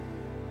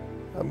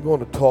I'm going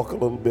to talk a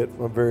little bit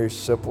from a very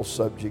simple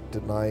subject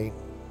tonight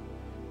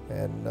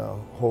and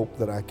hope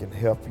that I can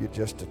help you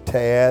just a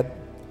tad.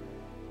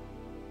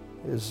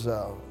 Is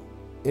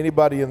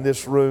anybody in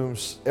this room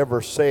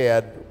ever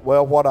said,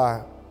 well, what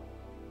I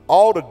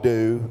ought to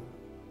do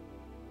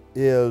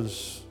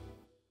is,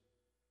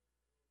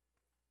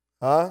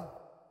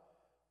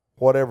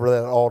 whatever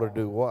that ought to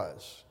do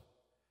was.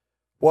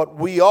 What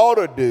we ought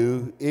to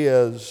do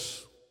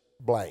is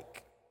blank.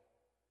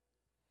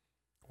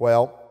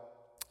 Well,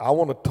 I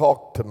want to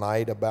talk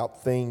tonight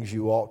about things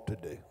you ought to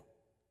do.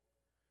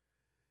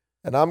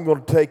 And I'm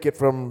going to take it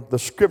from the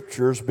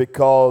scriptures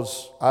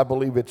because I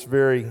believe it's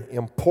very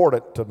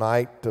important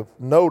tonight to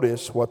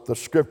notice what the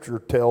scripture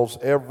tells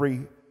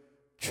every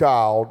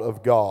child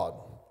of God.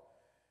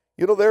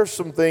 You know, there's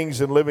some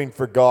things in living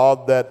for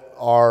God that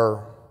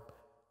are,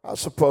 I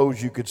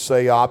suppose you could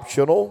say,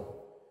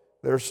 optional.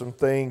 There's some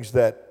things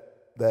that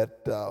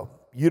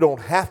you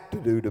don't have to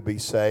do to be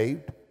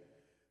saved.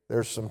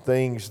 There's some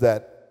things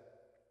that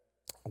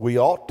we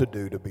ought to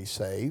do to be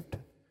saved.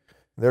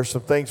 There's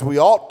some things we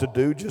ought to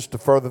do just to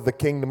further the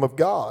kingdom of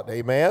God.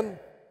 Amen?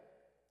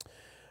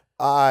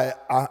 I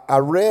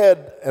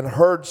read and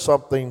heard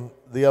something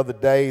the other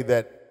day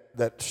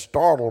that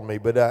startled me,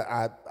 but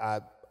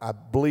I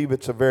believe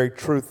it's a very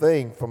true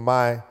thing from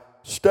my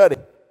study.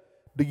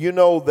 Do you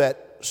know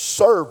that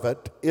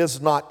servant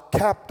is not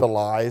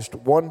capitalized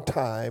one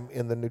time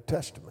in the New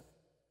Testament?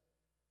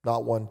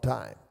 Not one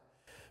time.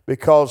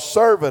 Because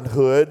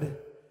servanthood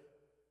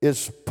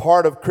is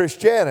part of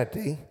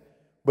Christianity,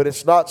 but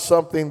it's not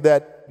something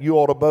that you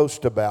ought to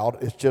boast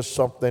about. It's just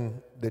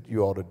something that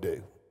you ought to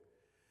do.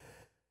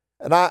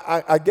 And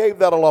I gave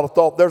that a lot of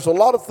thought. There's a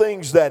lot of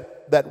things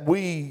that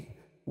we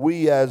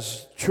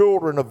as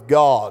children of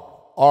God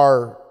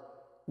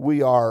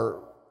we are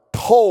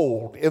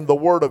told in the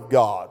Word of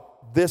God.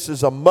 This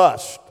is a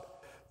must.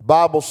 The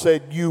Bible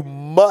said you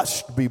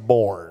must be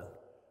born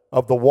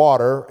of the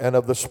water and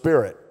of the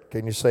Spirit.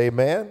 Can you say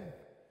amen?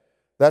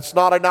 That's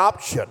not an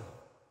option.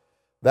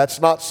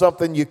 That's not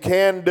something you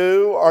can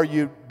do or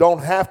you don't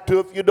have to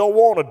if you don't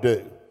want to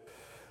do.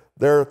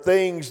 There are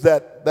things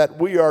that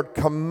we are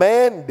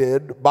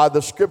commanded by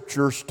the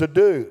scriptures to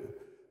do.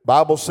 The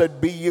Bible said,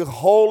 be ye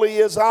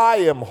holy as I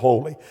am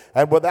holy,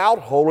 and without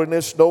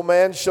holiness no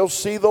man shall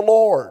see the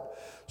Lord.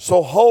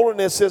 So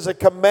holiness is a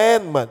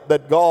commandment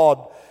that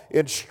God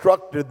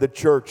instructed the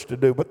church to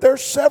do. But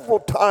there's several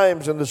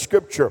times in the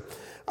scripture.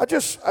 I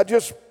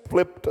just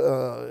flipped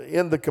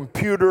in the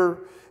computer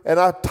and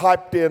I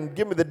typed in,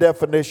 give me the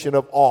definition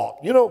of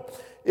ought. You know,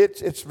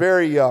 it's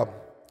very,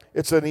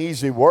 it's an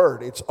easy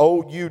word. It's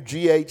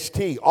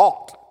O-U-G-H-T,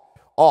 ought.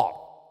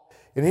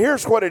 And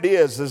here's what it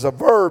is a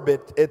verb.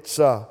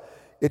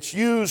 It's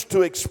used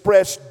to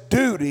express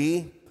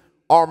duty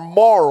or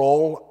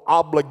moral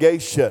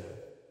obligation.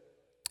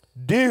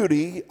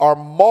 Duty or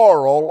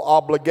moral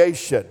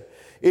obligation.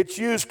 It's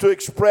used to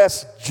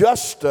express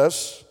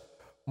justice,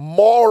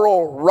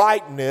 moral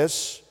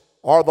rightness,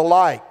 or the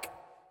like.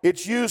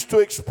 It's used to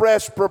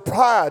express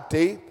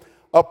propriety,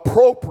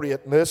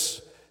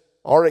 appropriateness,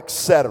 or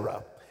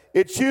etc.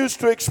 It's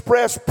used to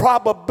express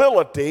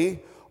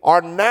probability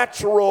or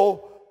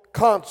natural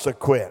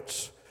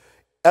consequence.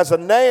 As a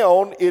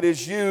noun, it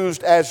is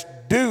used as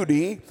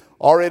duty,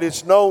 or it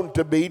is known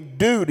to be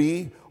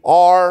duty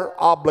or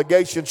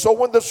obligation. So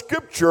when the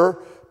scripture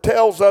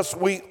tells us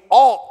we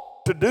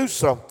ought to do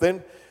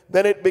something,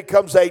 then it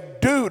becomes a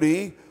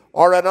duty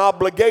or an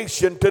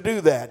obligation to do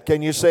that.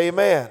 Can you say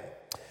amen?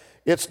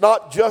 It's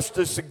not just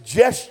a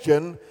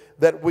suggestion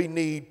that we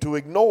need to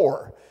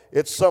ignore.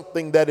 It's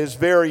something that is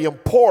very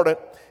important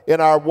in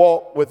our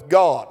walk with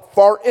God.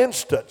 For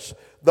instance,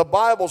 the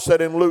Bible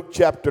said in Luke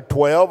chapter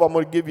 12, I'm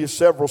going to give you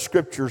several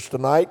scriptures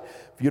tonight.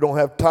 If you don't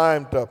have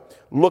time to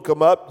look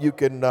them up, you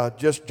can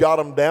just jot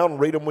them down and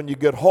read them when you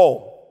get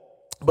home.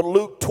 But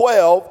Luke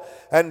 12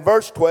 and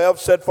verse 12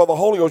 said, for the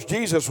Holy Ghost,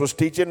 Jesus was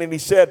teaching, and he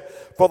said,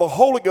 for the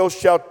Holy Ghost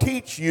shall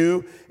teach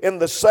you in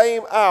the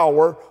same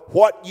hour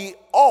what ye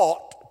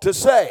ought to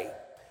say.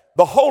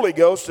 The Holy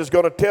Ghost is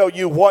going to tell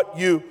you what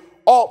you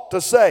ought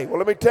to say. Well,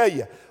 let me tell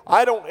you,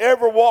 I don't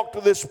ever walk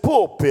to this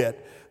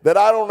pulpit that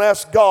I don't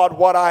ask God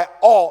what I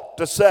ought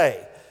to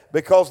say,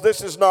 because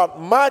this is not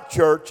my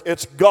church,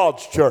 it's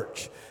God's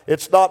church.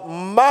 It's not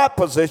my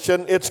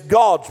position, it's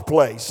God's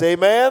place.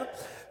 Amen?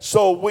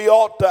 So we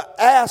ought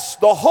to ask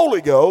the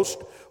Holy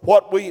Ghost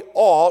what we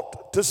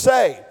ought to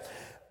say.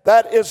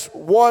 That is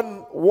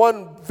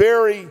one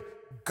very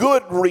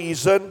good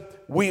reason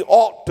we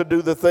ought to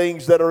do the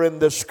things that are in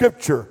the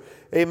scripture.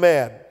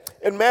 Amen.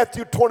 In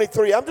Matthew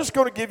 23, I'm just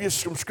going to give you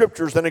some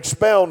scriptures and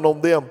expound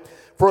on them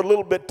for a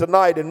little bit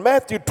tonight. In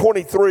Matthew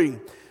 23,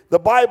 the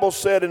Bible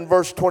said in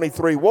verse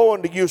 23, woe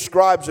unto you,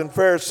 scribes and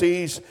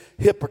Pharisees,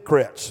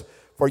 hypocrites,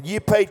 for ye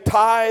pay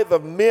tithe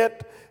of mint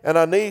and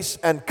anise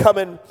and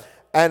cumin,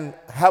 and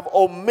have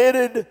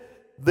omitted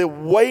the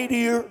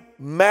weightier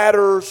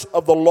matters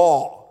of the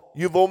law.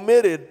 You've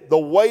omitted the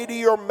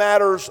weightier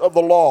matters of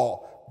the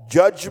law.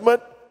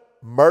 Judgment,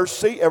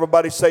 mercy.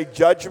 Everybody say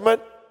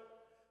judgment.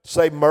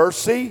 Say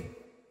mercy.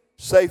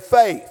 Say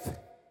faith.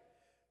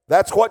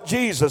 That's what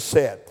Jesus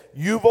said.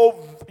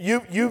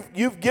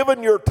 You've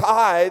given your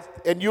tithe,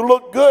 and you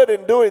look good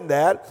in doing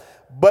that,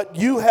 but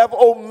you have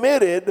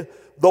omitted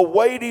the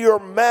weightier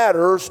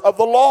matters of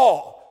the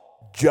law: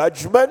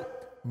 judgment,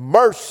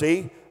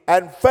 mercy,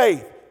 and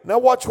faith. Now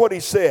watch what he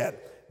said.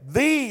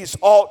 These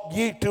ought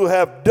ye to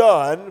have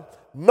done,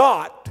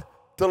 not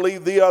to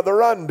leave the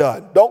other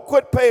undone. Don't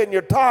quit paying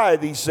your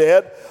tithe, he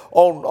said,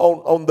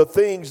 on the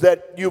things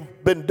that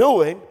you've been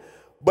doing,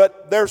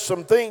 but there's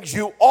some things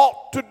you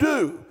ought to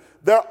do.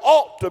 There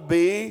ought to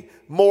be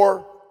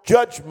more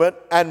judgment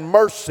and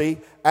mercy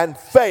and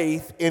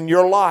faith in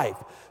your life.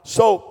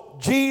 So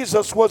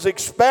Jesus was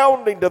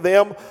expounding to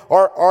them,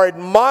 or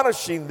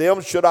admonishing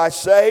them, should I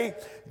say,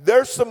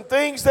 there's some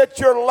things that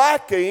you're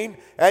lacking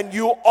and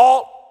you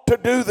ought to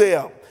do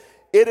them.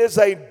 It is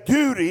a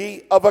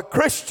duty of a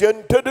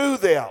Christian to do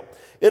them.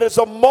 It is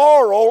a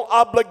moral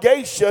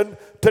obligation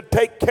to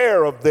take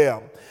care of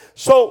them.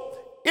 So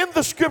in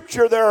the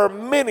scripture there are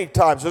many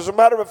times. As a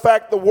matter of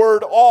fact, the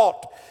word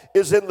ought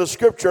is in the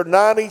scripture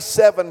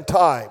 97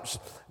 times.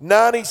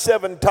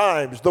 97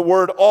 times the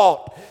word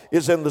ought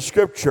is in the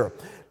scripture.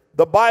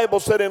 The Bible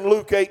said in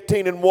Luke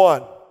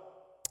 18:1,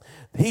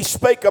 he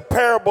spake a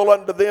parable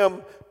unto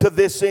them to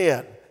this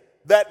end,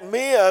 that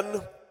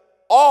men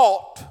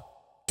ought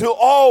to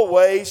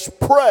always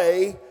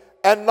pray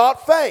and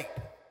not faint.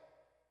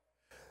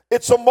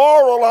 It's a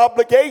moral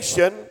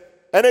obligation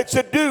and it's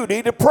a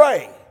duty to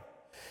pray.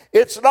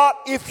 It's not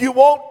if you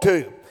want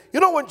to. You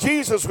know, when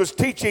Jesus was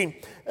teaching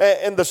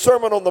in the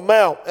Sermon on the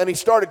Mount and he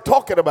started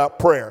talking about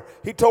prayer,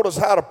 he told us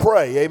how to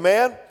pray,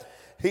 amen?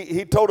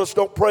 He told us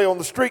don't pray on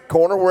the street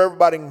corner where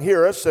everybody can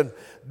hear us, and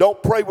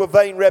don't pray with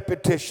vain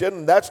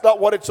repetition. That's not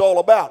what it's all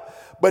about.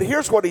 But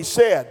here's what he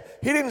said.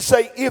 He didn't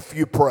say if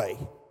you pray.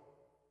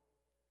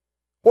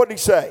 What did he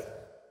say?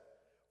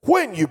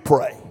 When you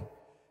pray.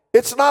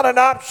 It's not an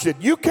option.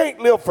 You can't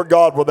live for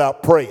God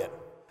without praying.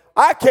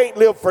 I can't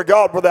live for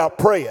God without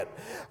praying.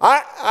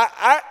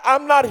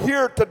 I'm not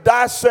here to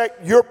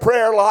dissect your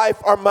prayer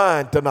life or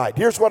mine tonight.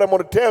 Here's what I'm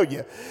going to tell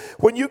you.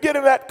 When you get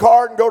in that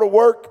car and go to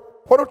work,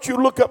 why don't you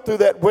look up through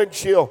that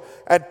windshield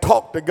and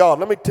talk to God?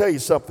 Let me tell you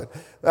something.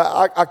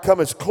 I come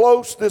as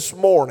close this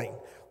morning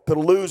to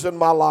losing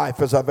my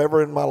life as I've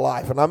ever in my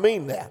life. And I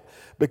mean that.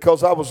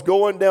 Because I was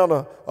going down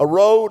a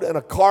road and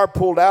a car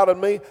pulled out on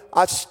me.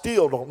 I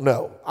still don't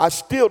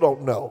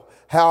know.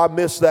 How I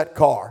missed that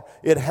car.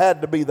 It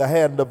had to be the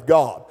hand of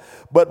God.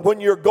 But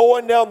when you're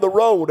going down the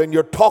road and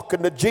you're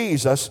talking to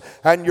Jesus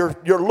and you're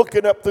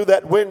looking up through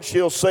that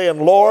windshield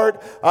saying, Lord,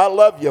 I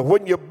love you.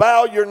 When you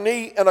bow your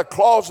knee in a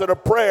closet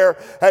of prayer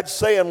and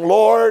saying,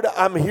 Lord,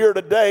 I'm here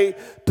today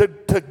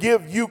to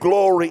give you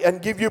glory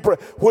and give you praise.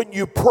 When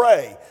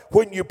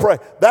you pray.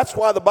 That's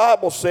why the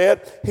Bible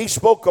said he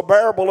spoke a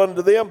parable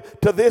unto them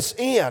to this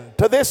end.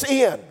 This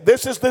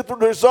is the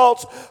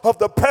results of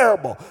the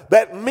parable,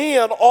 that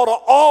men ought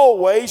to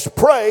always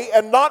pray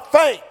and not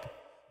faint.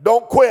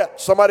 Don't quit.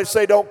 Somebody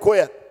say don't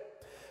quit.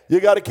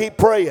 You got to keep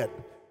praying.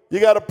 You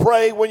got to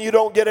pray when you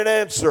don't get an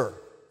answer.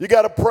 You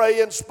got to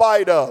pray in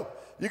spite of.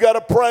 You got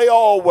to pray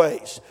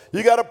always.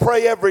 You got to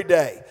pray every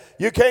day.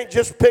 You can't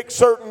just pick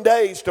certain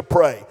days to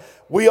pray.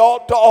 We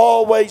ought to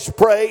always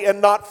pray and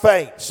not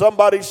faint.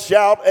 Somebody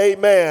shout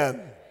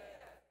amen.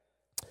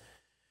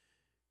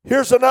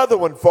 Here's another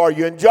one for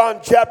you. In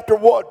John chapter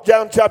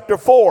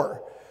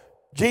 4,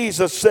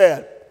 Jesus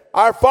said,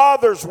 our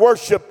fathers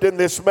worshiped in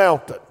this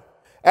mountain,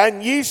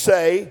 and ye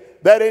say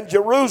that in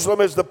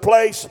Jerusalem is the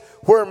place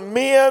where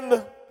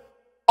men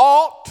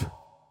ought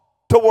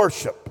to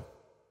worship.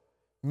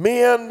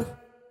 Men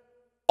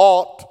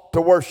ought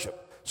to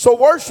worship. So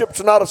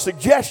worship's not a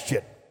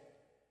suggestion.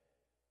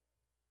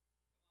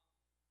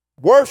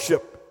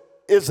 Worship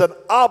is an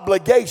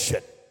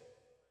obligation.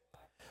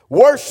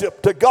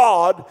 Worship to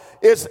God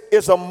is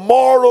a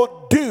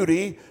moral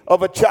duty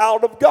of a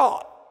child of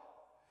God.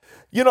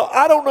 You know,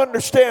 I don't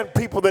understand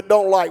people that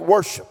don't like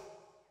worship.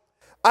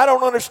 I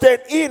don't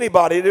understand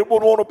anybody that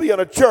would want to be in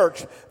a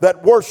church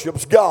that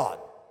worships God.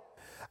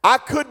 I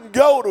couldn't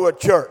go to a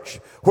church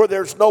where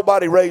there's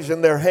nobody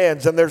raising their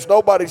hands and there's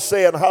nobody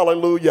saying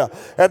hallelujah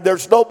and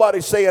there's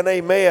nobody saying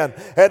amen,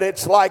 and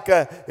it's like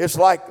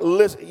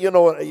you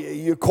know,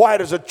 you're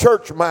quiet as a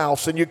church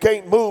mouse and you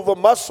can't move a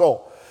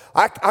muscle.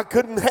 I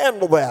couldn't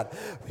handle that.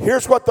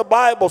 Here's what the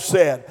Bible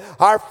said.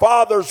 Our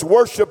fathers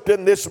worshiped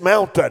in this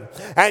mountain,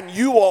 and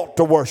you ought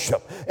to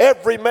worship.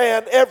 Every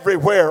man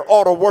everywhere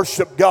ought to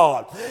worship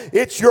God.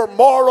 It's your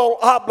moral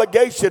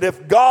obligation.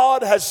 If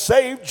God has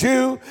saved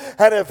you,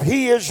 and if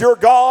He is your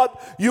God,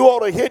 you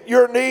ought to hit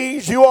your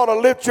knees. You ought to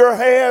lift your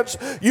hands.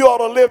 You ought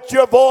to lift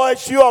your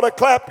voice. You ought to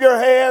clap your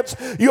hands.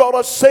 You ought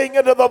to sing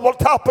into the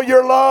top of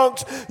your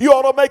lungs. You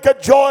ought to make a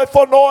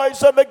joyful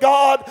noise unto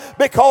God,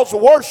 because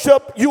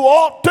worship you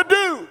ought to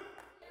do.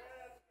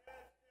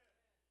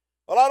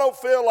 Well, I don't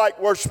feel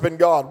like worshiping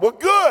God. Well,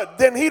 good.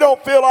 Then He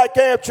don't feel like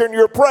answering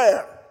your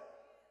prayer.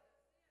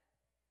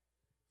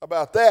 How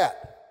about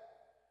that?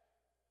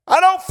 I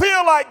don't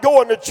feel like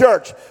going to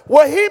church.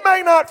 Well, He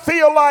may not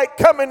feel like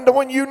coming to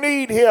when you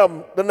need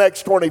Him the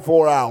next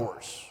 24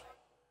 hours.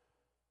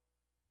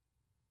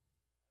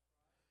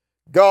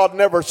 God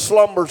never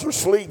slumbers or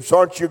sleeps.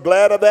 Aren't you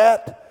glad of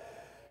that?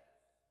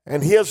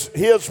 And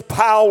his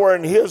power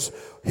and his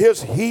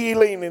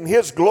healing and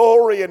his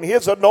glory and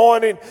his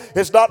anointing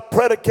is not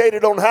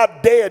predicated on how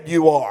dead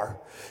you are.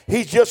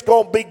 He's just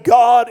going to be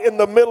God in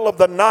the middle of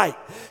the night.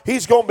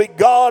 He's going to be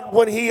God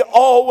when he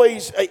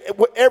always,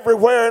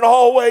 everywhere and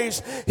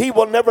always, he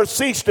will never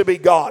cease to be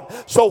God.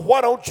 So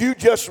why don't you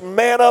just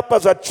man up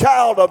as a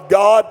child of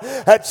God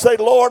and say,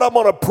 Lord, I'm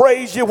going to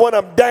praise you when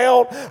I'm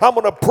down. I'm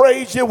going to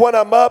praise you when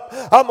I'm up.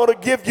 I'm going to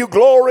give you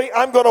glory.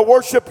 I'm going to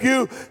worship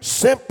you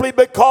simply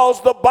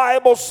because the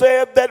Bible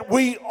said that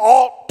we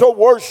ought to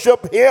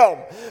worship him.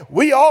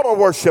 We ought to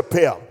worship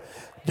him.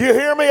 Do you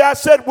hear me? I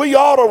said we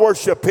ought to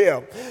worship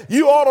him.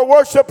 You ought to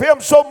worship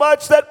him so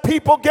much that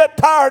people get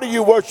tired of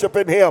you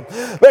worshiping him,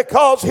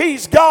 because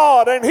he's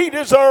God and he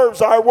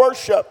deserves our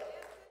worship.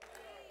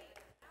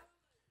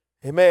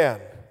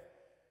 Amen.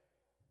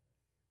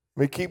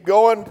 Let me keep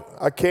going.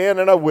 I can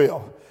and I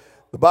will.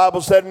 The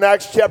Bible said in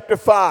Acts chapter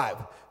 5,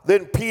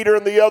 then Peter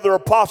and the other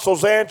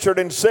apostles answered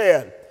and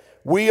said,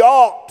 we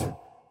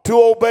ought to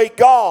obey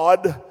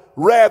God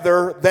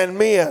rather than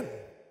men.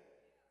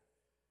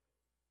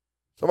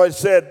 Somebody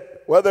said,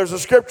 well, there's a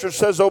scripture that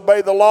says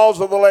obey the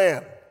laws of the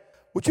land.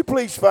 Would you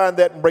please find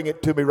that and bring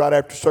it to me right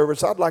after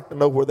service? I'd like to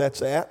know where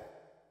that's at.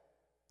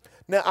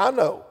 Now, I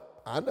know,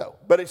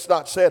 but it's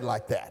not said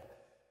like that.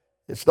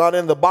 It's not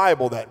in the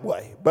Bible that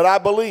way. But I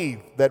believe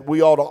that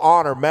we ought to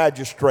honor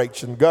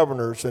magistrates and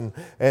governors and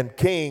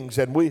kings,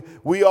 and we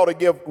ought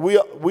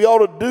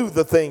to do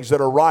the things that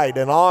are right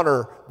and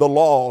honor the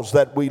laws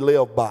that we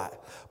live by.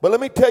 But let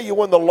me tell you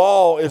when the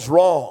law is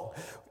wrong.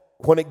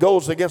 When it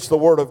goes against the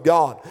word of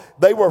God.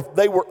 They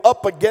were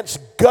up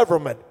against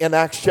government in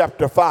Acts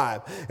chapter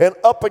 5, and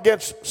up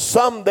against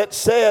some that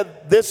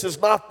said this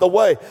is not the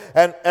way.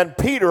 And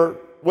Peter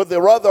with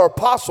the other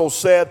apostles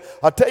said,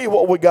 I'll tell you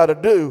what we got to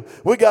do.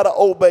 We got to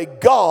obey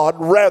God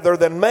rather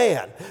than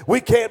man.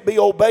 We can't be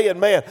obeying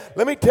man.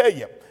 Let me tell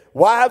you,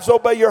 wives,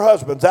 obey your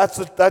husbands.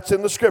 That's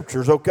in the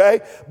scriptures,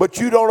 okay? But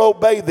you don't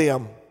obey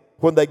them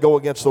when they go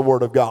against the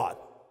word of God.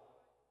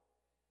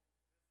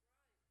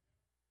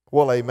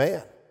 Well,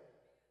 amen.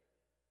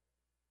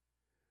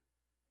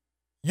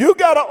 You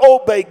got to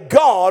obey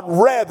God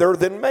rather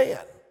than man.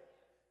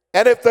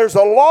 And if there's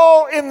a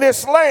law in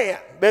this land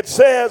that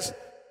says ...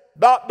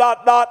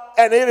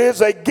 and it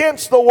is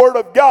against the word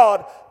of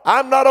God,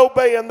 I'm not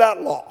obeying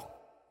that law.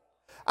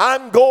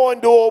 I'm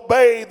going to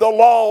obey the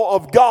law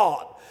of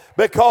God,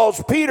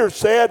 because Peter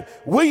said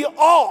we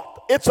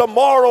ought. It's a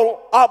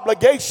moral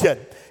obligation.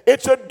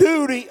 It's a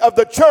duty of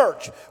the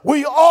church.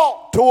 We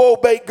ought to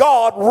obey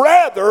God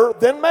rather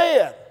than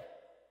man.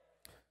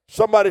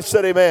 Somebody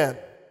said amen.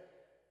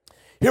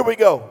 Here we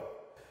go.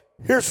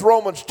 Here's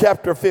Romans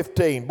chapter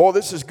 15. Boy,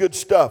 this is good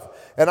stuff.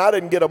 And I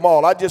didn't get them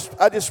all. I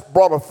just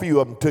brought a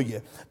few of them to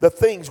you. The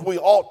things we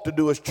ought to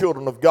do as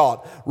children of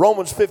God.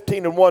 Romans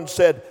 15:1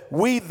 said,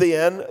 we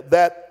then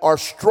that are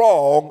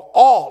strong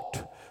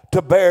ought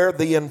to bear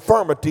the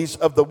infirmities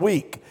of the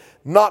weak,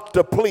 not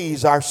to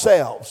please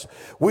ourselves.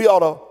 We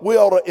ought to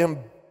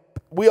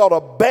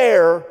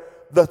bear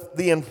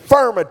the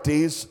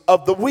infirmities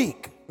of the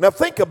weak. Now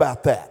think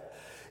about that.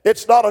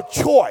 It's not a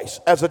choice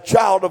as a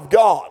child of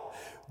God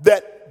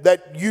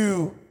that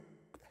you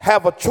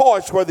have a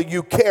choice whether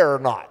you care or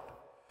not,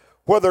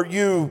 whether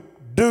you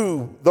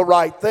do the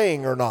right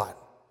thing or not.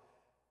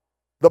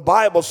 The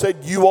Bible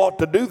said you ought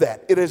to do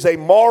that. It is a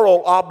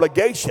moral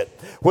obligation.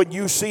 When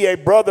you see a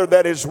brother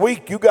that is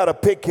weak, you got to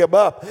pick him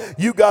up.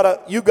 You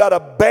got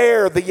to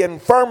bear the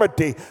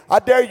infirmity. I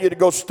dare you to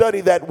go study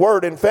that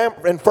word,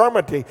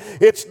 infirmity.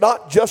 It's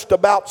not just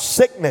about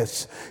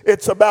sickness.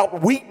 It's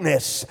about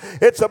weakness.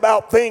 It's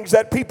about things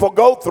that people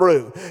go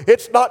through.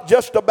 It's not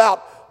just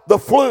about the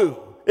flu.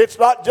 It's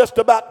not just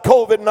about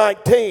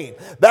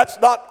COVID-19. That's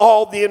not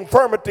all the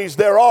infirmities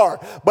there are.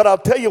 But I'll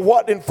tell you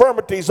what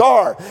infirmities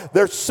are.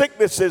 They're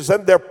sicknesses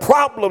and they're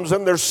problems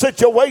and they're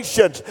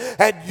situations.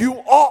 And you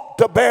ought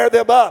to bear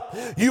them up.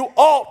 You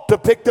ought to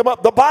pick them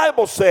up. The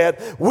Bible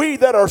said, we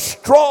that are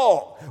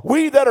strong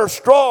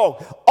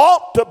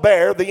ought to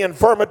bear the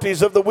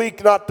infirmities of the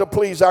weak, not to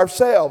please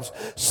ourselves.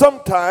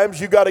 Sometimes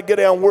you got to get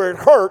down where it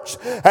hurts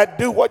and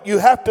do what you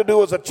have to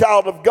do as a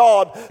child of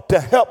God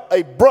to help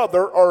a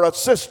brother or a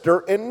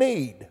sister in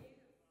need.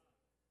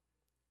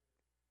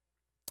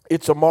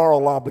 It's a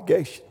moral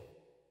obligation.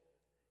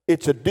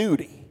 It's a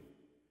duty.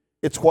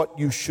 It's what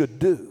you should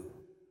do.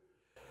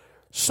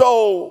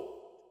 So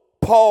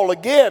Paul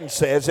again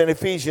says in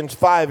Ephesians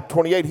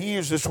 5:28, he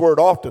used this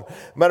word often.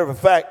 Matter of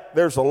fact,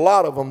 there's a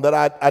lot of them that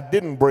I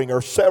didn't bring,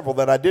 or several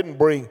that I didn't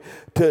bring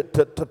to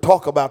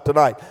talk about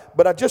tonight.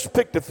 But I just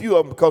picked a few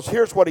of them because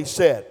here's what he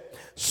said.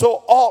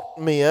 So ought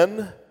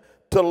men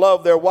to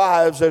love their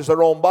wives as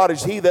their own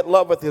bodies. He that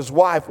loveth his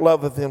wife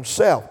loveth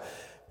himself.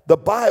 The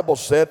Bible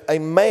said a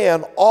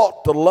man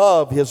ought to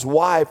love his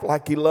wife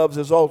like he loves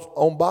his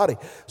own body.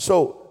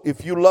 So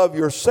if you love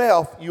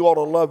yourself, you ought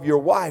to love your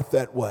wife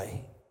that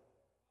way.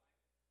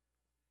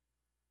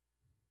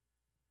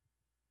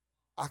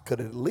 I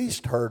could at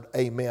least heard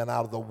amen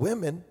out of the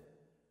women.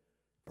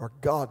 For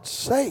God's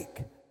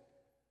sake,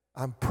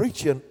 I'm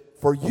preaching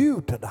for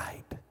you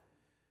tonight.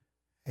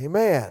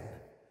 Amen.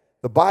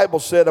 The Bible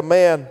said a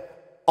man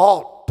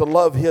ought to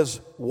love his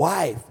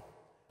wife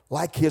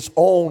like his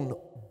own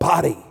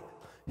body.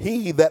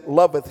 He that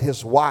loveth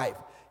his wife,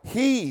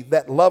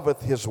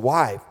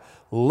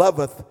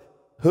 loveth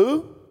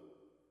who?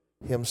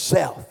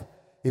 Himself.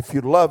 If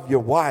you love your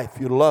wife,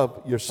 you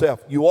love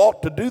yourself. You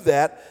ought to do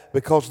that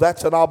because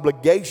that's an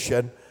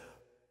obligation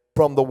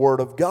from the Word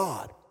of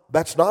God.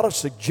 That's not a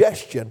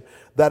suggestion.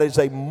 That is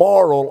a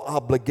moral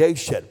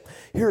obligation.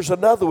 Here's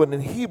another one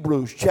in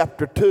Hebrews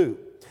chapter 2.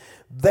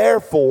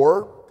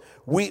 Therefore,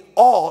 we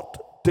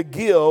ought to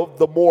give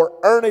the more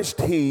earnest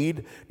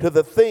heed to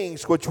the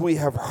things which we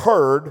have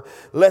heard,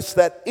 lest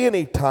at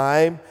any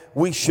time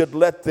we should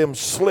let them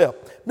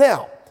slip.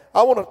 Now,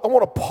 I want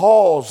to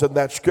pause in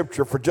that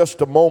scripture for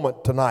just a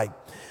moment tonight.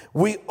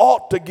 We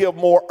ought to give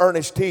more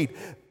earnest heed.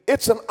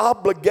 It's an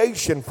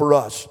obligation for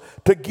us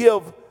to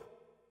give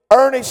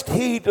earnest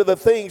heed to the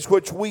things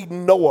which we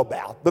know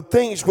about, the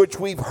things which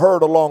we've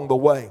heard along the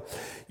way.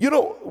 You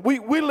know, we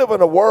live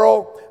in a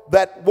world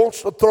that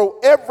wants to throw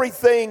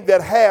everything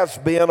that has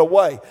been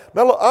away.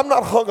 Now, look, I'm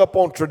not hung up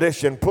on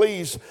tradition.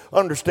 Please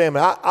understand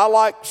me. I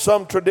like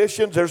some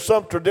traditions. There's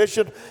some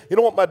tradition. You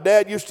know what my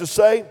dad used to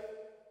say?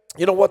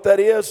 You know what that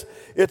is?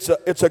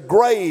 It's a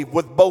grave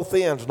with both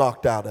ends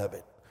knocked out of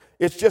it.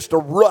 It's just a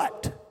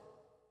rut.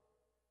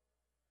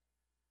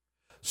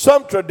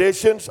 Some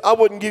traditions I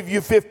wouldn't give you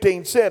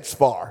 15 cents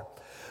for,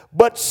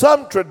 but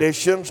some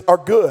traditions are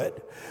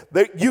good.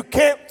 You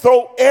can't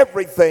throw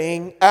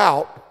everything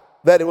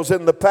out that it was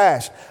in the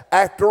past.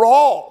 After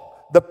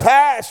all, the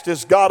past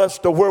has got us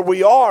to where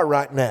we are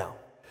right now.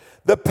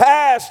 The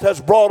past has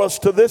brought us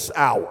to this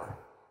hour.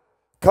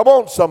 Come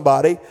on,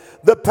 somebody.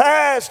 The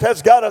past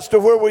has got us to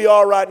where we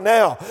are right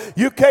now.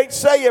 You can't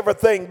say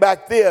everything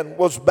back then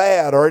was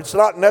bad or it's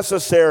not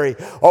necessary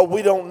or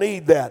we don't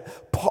need that.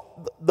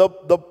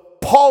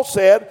 Paul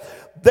said,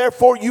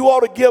 therefore you ought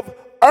to give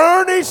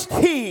earnest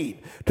heed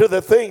to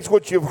the things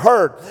which you've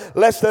heard,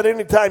 lest at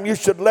any time you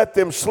should let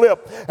them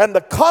slip. And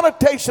the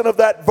connotation of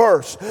that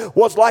verse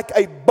was like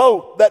a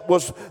boat that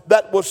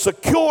was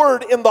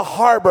secured in the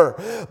harbor,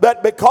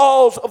 that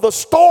because of the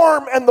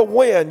storm and the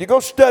wind, you go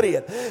study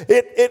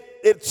it,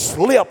 it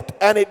slipped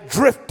and it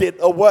drifted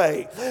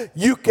away.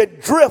 You can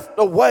drift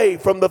away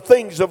from the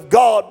things of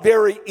God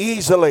very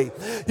easily.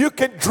 You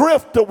can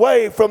drift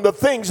away from the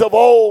things of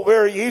old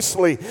very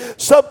easily.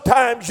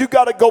 Sometimes you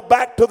got to go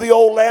back to the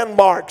old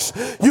landmarks.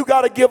 You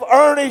got to give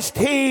earnest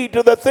heed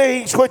to the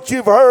things which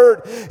you've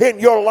heard in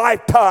your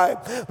lifetime.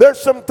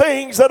 There's some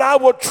things that I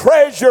will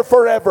treasure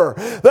forever,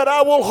 that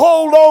I will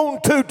hold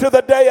on to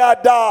the day I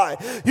die.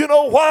 You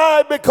know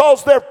why?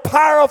 Because they're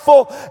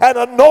powerful and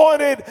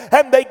anointed,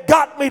 and they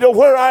got me to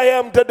where I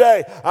am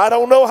today. I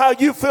don't know how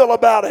you feel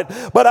about it,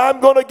 but I'm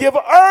going to give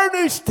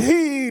earnest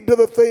heed to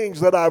the things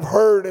that I've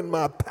heard in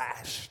my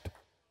past.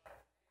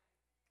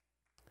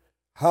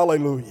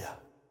 Hallelujah.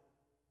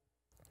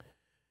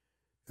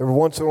 Every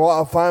once in a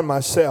while I find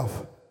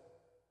myself,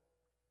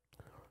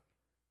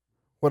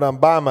 when I'm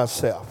by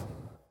myself,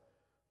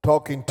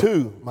 talking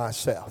to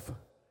myself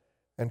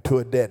and to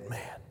a dead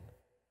man.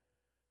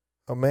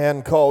 A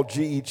man called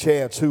G.E.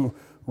 Chance, who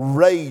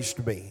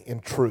raised me in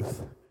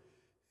truth.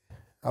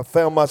 I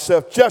found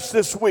myself just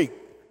this week.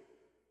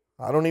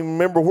 I don't even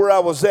remember where I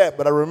was at,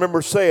 but I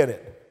remember saying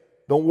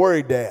it. Don't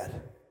worry, Dad.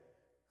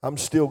 I'm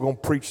still going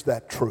to preach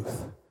that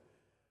truth.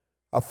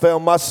 I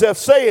found myself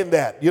saying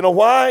that. You know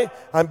why?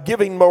 I'm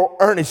giving more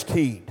earnest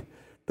heed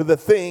to the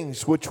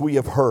things which we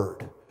have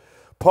heard.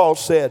 Paul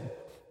said,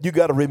 you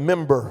got to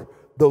remember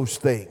those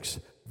things.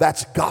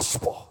 That's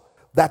gospel.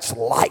 That's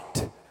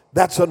light.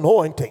 That's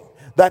anointing.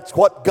 That's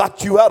what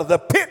got you out of the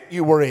pit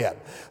you were in.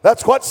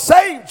 That's what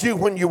saved you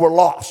when you were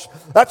lost.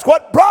 That's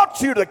what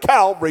brought you to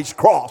Calvary's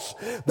cross.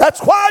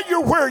 That's why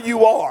you're where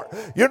you are.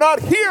 You're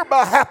not here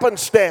by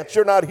happenstance.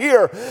 You're not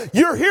here.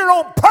 You're here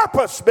on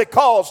purpose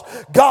because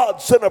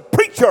God sent a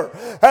preacher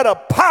and a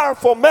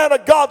powerful man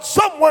of God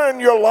somewhere in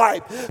your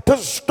life to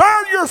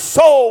stir your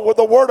soul with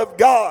the Word of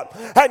God.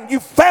 And you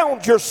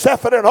found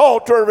yourself at an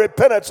altar of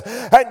repentance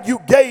and you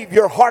gave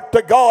your heart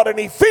to God and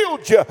He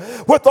filled you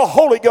with the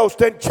Holy Ghost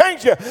and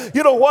changed you.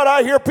 You know what?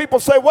 I hear people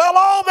say, well,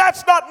 oh,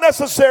 that's not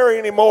necessary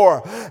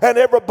anymore. And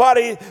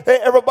everybody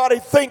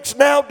thinks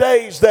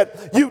nowadays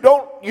that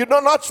you're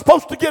not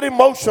supposed to get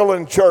emotional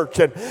in church.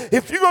 And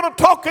if you're going to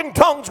talk in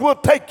tongues, we'll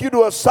take you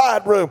to a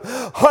side room.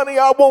 Honey,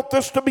 I want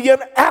this to be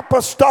an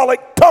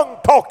apostolic tongue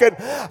talking,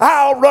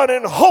 I'll run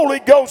in Holy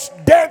Ghost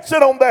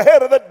dancing on the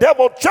head of the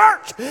devil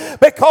church,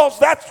 because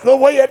that's the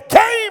way it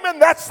came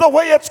and that's the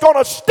way it's going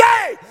to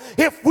stay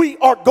if we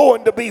are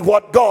going to be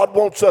what God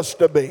wants us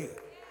to be.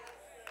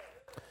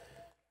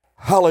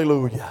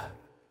 Hallelujah.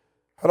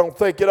 I don't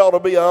think it ought to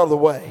be another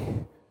way.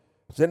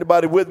 Is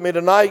anybody with me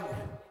tonight?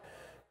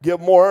 Give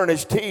more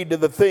earnest heed to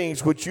the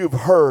things which you've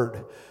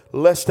heard,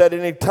 lest at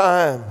any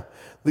time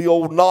the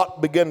old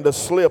knot begin to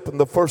slip, and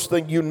the first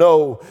thing you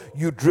know,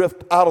 you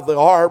drift out of the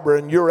harbor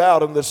and you're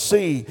out in the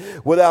sea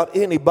without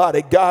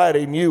anybody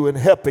guiding you and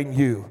helping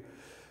you.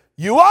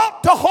 You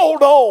ought to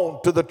hold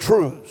on to the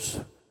truths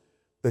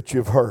that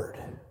you've heard.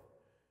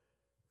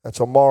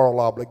 That's a moral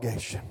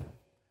obligation.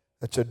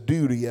 That's a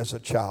duty as a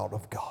child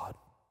of God.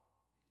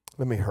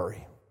 Let me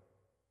hurry.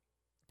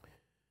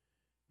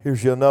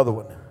 Here's you another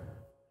one.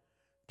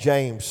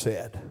 James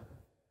said,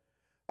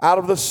 out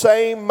of the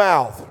same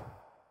mouth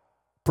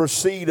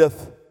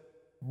proceedeth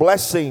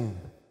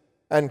blessing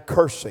and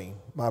cursing.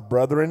 My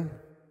brethren,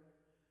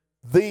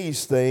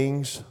 these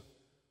things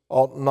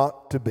ought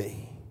not to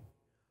be,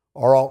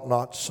 or ought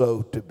not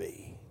so to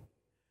be.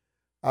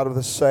 Out of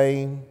the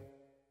same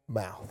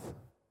mouth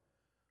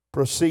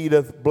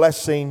proceedeth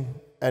blessing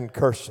and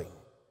cursing.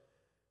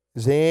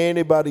 Does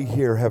anybody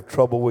here have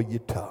trouble with your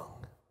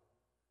tongue?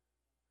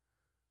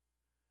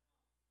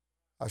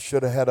 I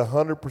should have had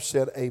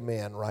 100%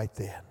 amen right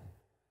then,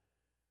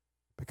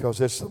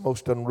 because it's the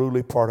most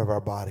unruly part of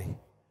our body.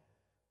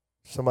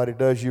 Somebody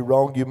does you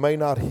wrong, you may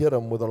not hit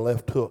them with a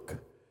left hook,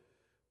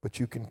 but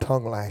you can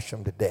tongue lash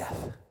them to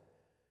death.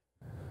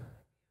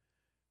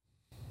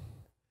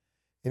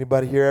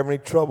 Anybody here have any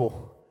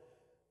trouble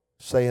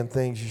saying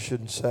things you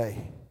shouldn't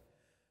say?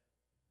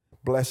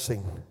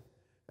 Blessing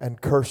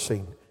and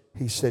cursing,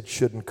 he said,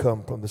 shouldn't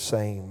come from the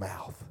same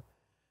mouth.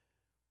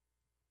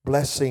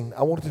 Blessing,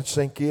 I want it to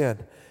sink in.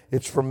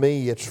 It's for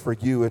me, it's for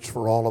you, it's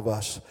for all of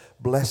us.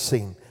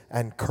 Blessing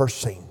and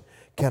cursing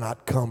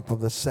cannot come from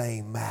the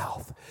same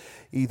mouth.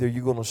 Either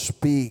you're going to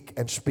speak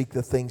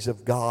the things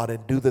of God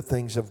and do the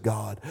things of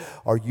God,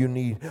 or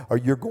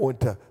you're going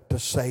to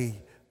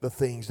say the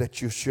things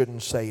that you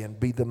shouldn't say and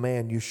be the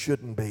man you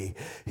shouldn't be.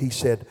 He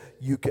said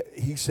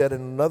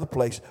in another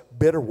place,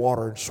 bitter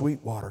water and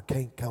sweet water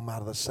can't come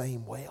out of the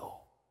same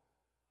well.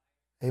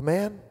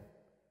 Amen?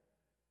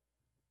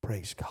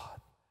 Praise God.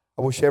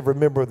 I wish every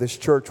member of this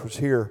church was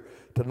here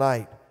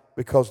tonight,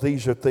 because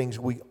these are things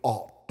we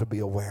ought to be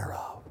aware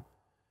of.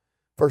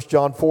 1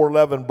 John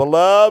 4:11,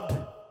 beloved,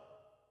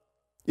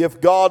 if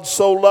God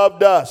so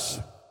loved us,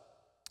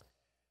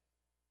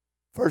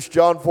 1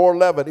 John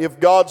 4:11, if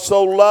God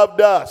so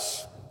loved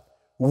us,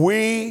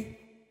 we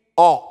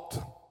ought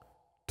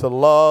to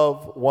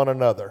love one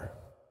another.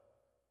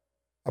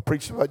 I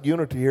preached about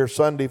unity here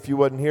Sunday. If you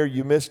wasn't here,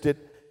 you missed it.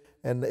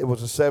 And it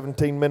was a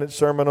 17-minute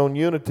sermon on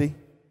unity,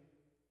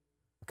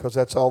 because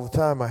that's all the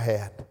time I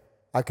had.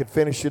 I could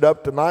finish it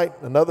up tonight,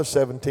 another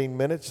 17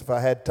 minutes if I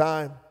had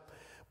time.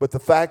 But the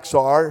facts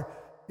are,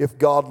 if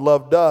God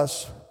loved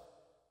us,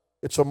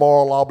 it's a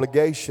moral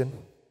obligation.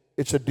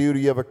 It's a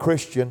duty of a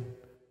Christian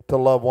to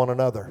love one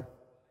another.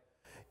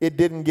 It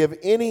didn't give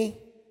any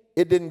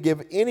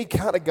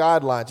kind of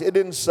guidelines. It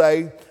didn't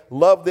say,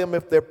 love them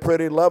if they're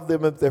pretty, love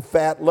them if they're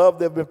fat, love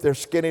them if they're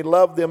skinny,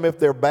 love them if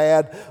they're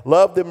bad,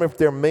 love them if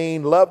they're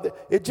mean, love them.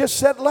 It just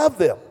said love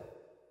them.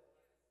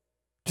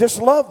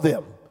 Just love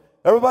them.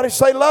 Everybody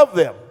say love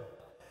them.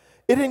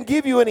 It didn't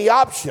give you any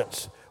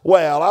options.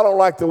 Well, I don't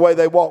like the way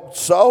they walk,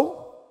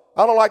 so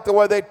I don't like the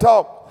way they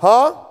talk.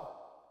 Huh?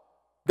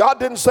 God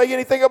didn't say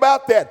anything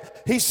about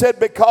that. He said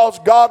because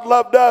God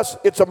loved us,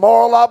 it's a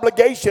moral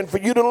obligation for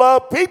you to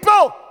love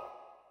people.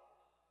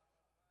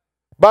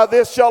 By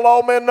this shall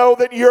all men know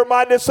that you're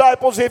my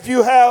disciples, if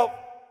you have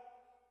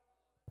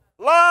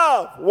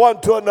love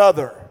one to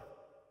another.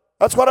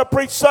 That's what I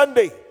preached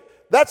Sunday.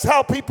 That's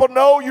how people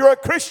know you're a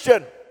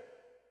Christian.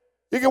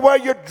 You can wear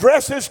your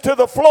dresses to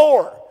the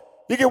floor.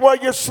 You can wear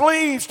your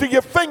sleeves to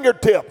your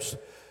fingertips.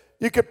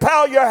 You can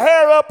pile your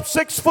hair up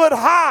 6 foot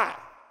high.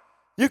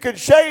 You can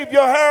shave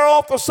your hair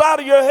off the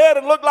side of your head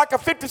and look like a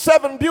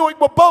 57 Buick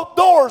with both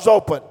doors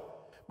open.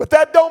 But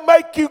that don't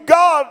make you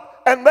God,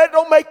 and that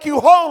don't make you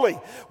holy.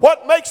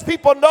 What makes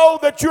people know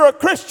that you're a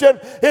Christian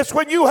is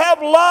when you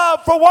have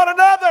love for one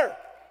another.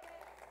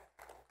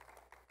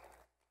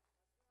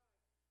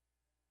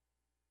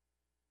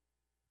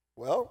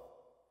 Well,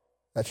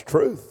 that's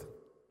truth.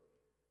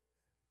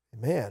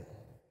 Amen.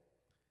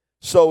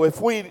 So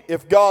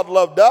if God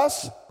loved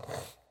us,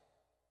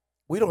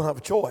 we don't have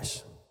a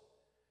choice.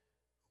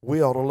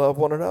 We ought to love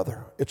one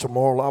another. It's a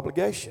moral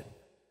obligation.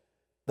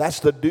 That's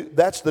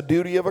the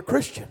duty of a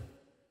Christian.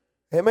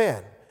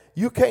 Amen.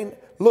 You can't,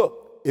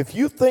 look, if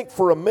you think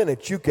for a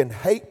minute you can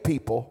hate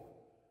people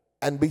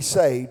and be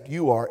saved,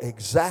 you are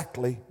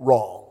exactly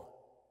wrong.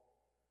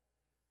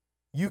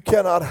 You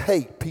cannot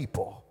hate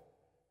people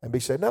and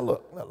be saved. Now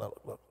look.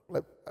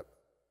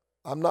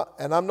 I'm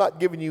not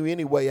giving you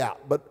any way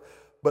out,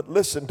 but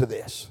listen to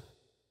this.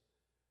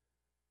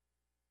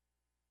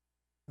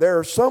 There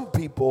are some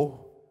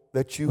people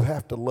that you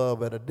have to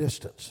love at a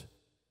distance.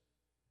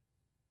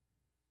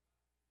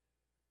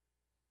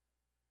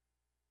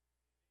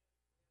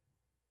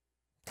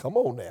 Come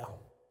on now.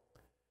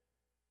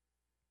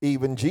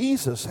 Even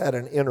Jesus had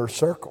an inner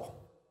circle.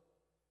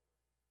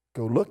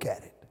 Go look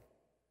at it.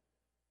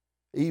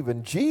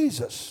 Even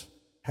Jesus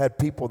had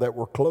people that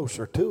were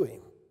closer to him.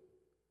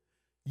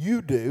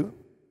 You do,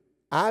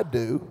 I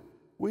do,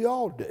 we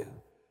all do.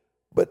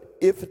 But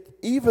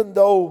even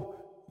though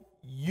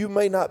you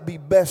may not be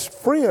best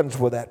friends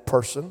with that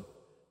person,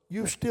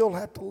 you still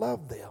have to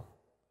love them.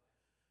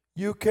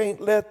 You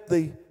can't let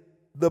the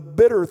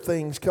bitter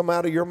things come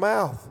out of your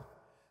mouth.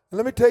 And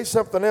let me tell you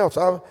something else.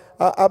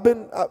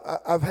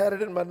 I've had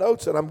it in my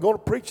notes, and I'm going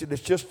to preach it.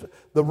 It's just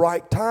the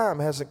right time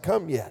hasn't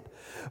come yet.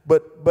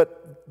 But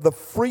the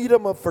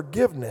freedom of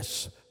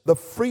forgiveness,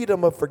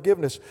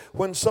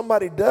 when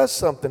somebody does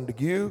something to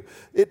you,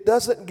 it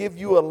doesn't give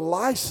you a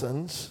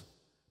license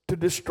to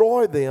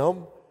destroy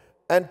them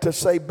and to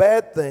say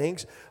bad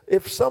things.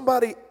 If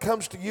somebody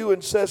comes to you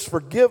and says,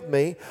 forgive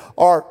me,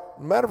 or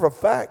matter of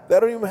fact, they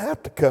don't even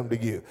have to come to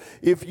you.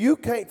 If you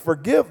can't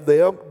forgive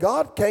them,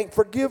 God can't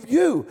forgive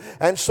you.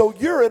 And so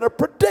you're in a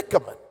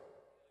predicament.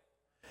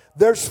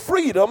 There's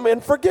freedom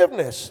in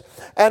forgiveness.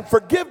 And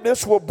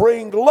forgiveness will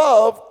bring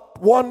love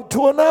one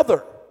to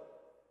another.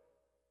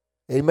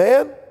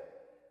 Amen?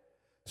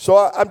 So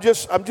I'm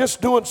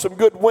just doing some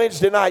good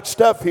Wednesday night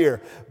stuff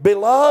here.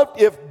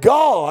 Beloved, if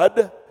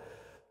God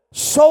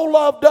so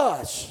loved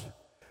us,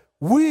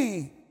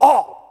 we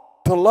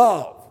ought to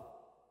love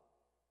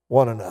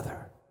one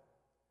another.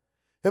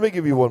 Let me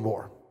give you one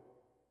more.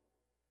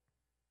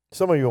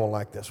 Some of you won't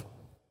like this one.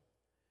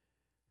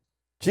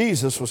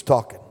 Jesus was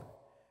talking,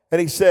 and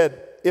he said,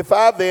 if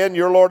I then,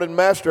 your Lord and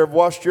Master, have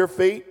washed your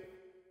feet,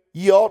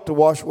 ye ought to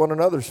wash one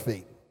another's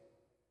feet.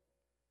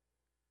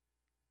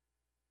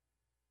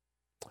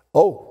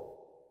 Oh,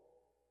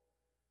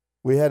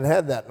 we hadn't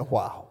had that in a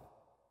while.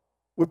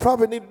 We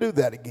probably need to do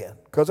that again,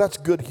 because that's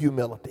good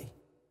humility.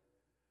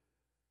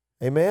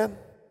 Amen?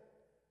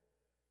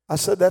 I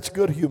said that's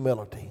good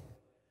humility.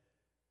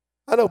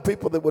 I know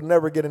people that would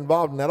never get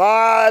involved in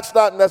that. It's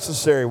not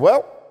necessary.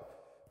 Well,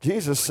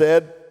 Jesus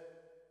said,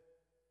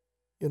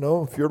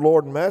 if your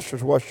Lord and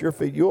Master's washed your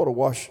feet, you ought to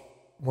wash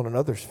one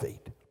another's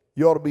feet.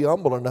 You ought to be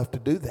humble enough to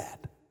do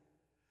that.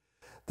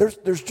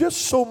 There's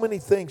just so many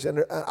things,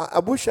 and I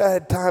wish I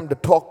had time to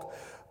talk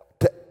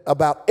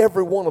about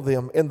every one of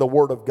them in the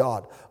Word of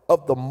God,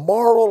 of the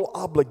moral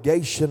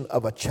obligation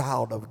of a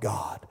child of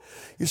God.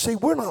 You see,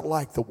 we're not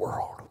like the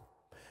world.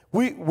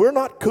 We're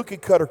not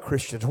cookie-cutter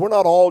Christians. We're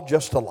not all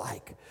just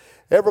alike.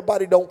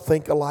 Everybody don't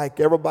think alike.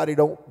 Everybody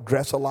don't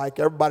dress alike.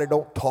 Everybody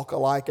don't talk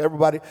alike.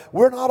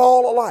 We're not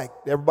all alike.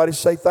 Everybody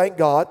say, thank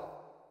God.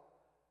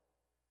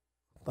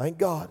 Thank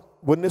God.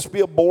 Wouldn't this be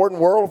a boring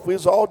world if we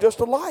was all just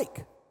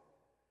alike?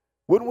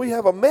 Wouldn't we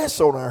have a mess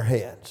on our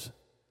hands?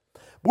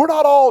 We're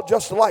not all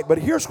just alike, but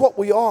here's what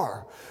we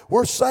are.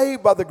 We're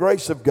saved by the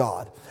grace of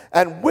God.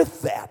 And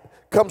with that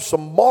comes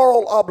some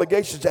moral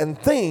obligations and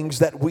things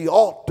that we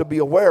ought to be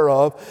aware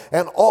of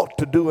and ought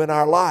to do in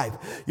our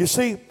life. You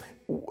see,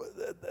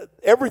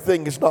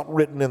 everything is not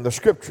written in the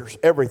Scriptures,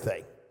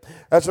 everything.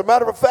 As a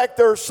matter of fact,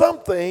 there are some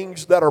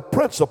things that are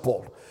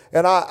principled.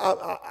 And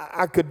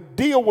I could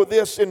deal with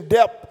this in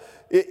depth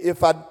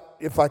if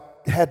I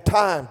had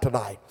time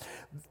tonight.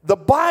 The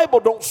Bible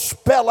don't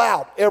spell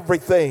out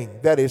everything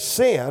that is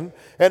sin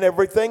and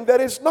everything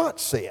that is not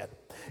sin.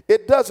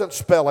 It doesn't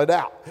spell it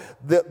out.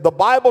 The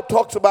Bible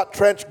talks about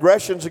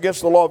transgressions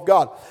against the law of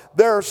God.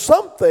 There are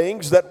some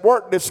things that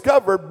weren't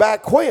discovered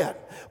back when,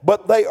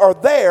 but they are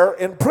there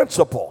in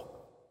principle.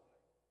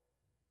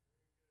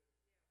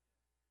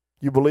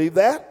 You believe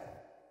that?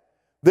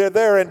 They're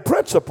there in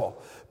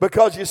principle.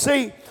 Because you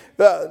see,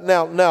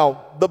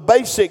 now the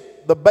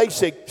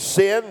basic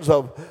sins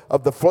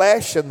of the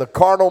flesh and the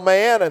carnal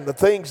man and the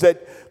things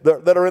that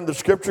are in the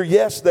Scripture,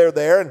 yes, they're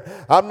there. And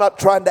I'm not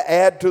trying to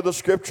add to the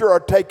Scripture or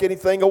take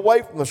anything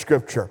away from the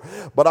Scripture.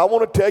 But I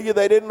want to tell you,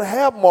 they didn't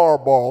have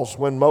Marlboros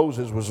when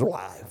Moses was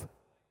alive.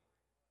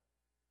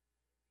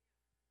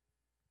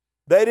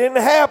 They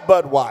didn't have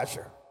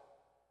Budweiser.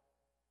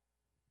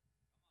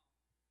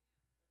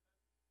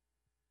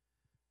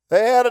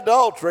 They had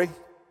adultery.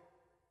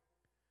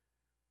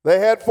 They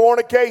had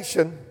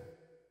fornication.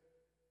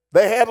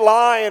 They had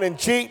lying and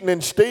cheating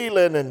and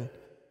stealing and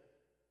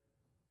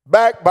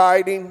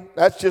backbiting.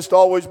 That's just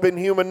always been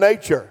human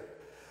nature.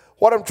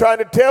 What I'm trying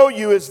to tell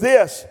you is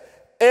this.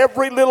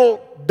 Every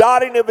little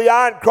dotting of the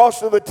I and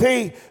crossing of the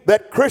T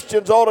that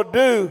Christians ought to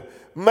do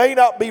may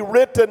not be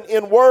written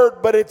in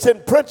word, but it's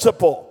in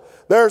principle.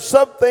 There are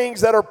some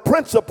things that are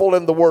principle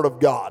in the Word of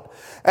God.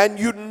 And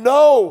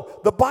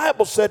the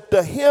Bible said,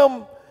 to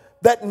him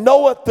that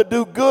knoweth to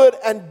do good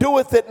and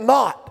doeth it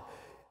not,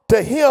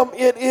 to him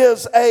it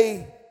is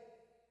a,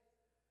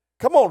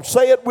 come on,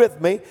 say it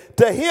with me,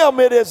 to him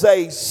it is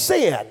a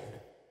sin.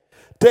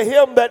 To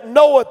him that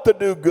knoweth to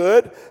do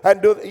good and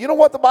do, you know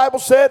what the Bible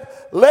said?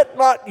 Let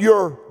not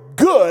your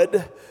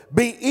good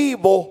be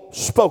evil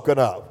spoken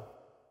of.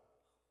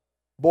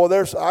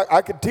 Boy,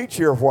 I could teach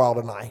here a while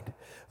tonight.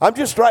 I'm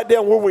just right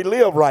down where we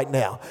live right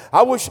now.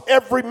 I wish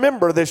every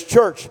member of this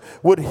church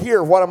would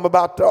hear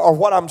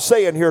what I'm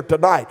saying here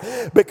tonight,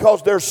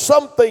 because there's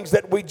some things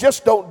that we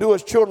just don't do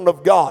as children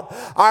of God.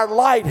 Our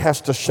light has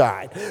to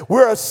shine.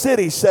 We're a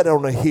city set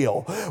on a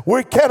hill.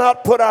 We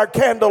cannot put our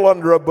candle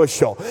under a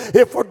bushel.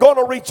 If we're going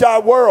to reach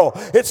our world,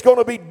 it's going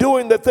to be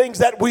doing the things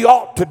that we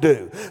ought to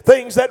do,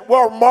 things that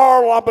we're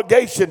moral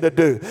obligation to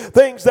do,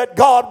 things that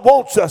God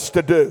wants us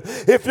to do.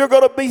 If you're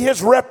going to be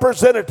His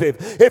representative,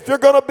 if you're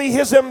going to be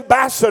His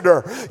ambassador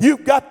ambassador.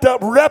 You've got to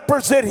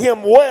represent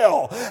him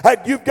well. And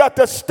you've got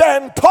to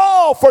stand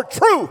tall for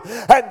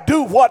truth and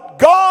do what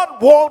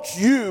God wants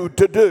you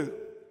to do.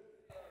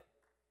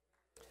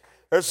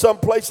 There's some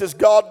places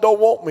God don't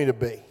want me to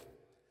be.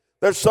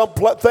 There's some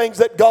things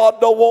that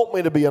God don't want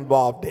me to be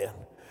involved in.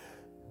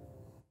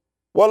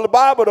 Well, the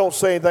Bible don't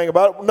say anything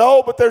about it.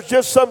 No, but there's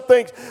just some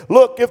things.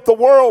 Look, if the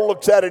world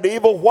looks at it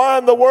evil, why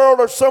in the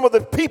world are some of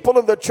the people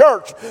in the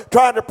church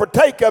trying to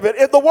partake of it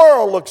if the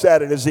world looks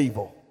at it as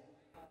evil?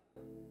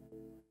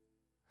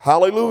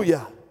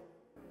 Hallelujah.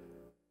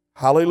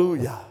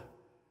 Hallelujah.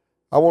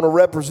 I want to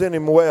represent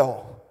him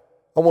well.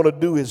 I want to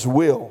do his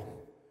will.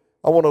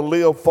 I want to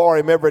live for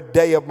him every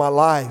day of my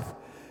life.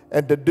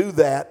 And to do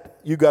that,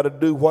 you got to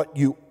do what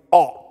you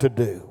ought to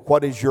do.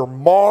 What is your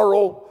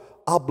moral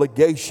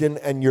obligation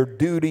and your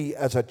duty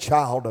as a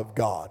child of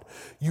God?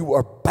 You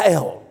are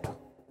bound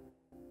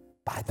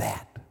by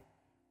that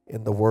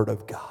in the Word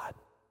of God.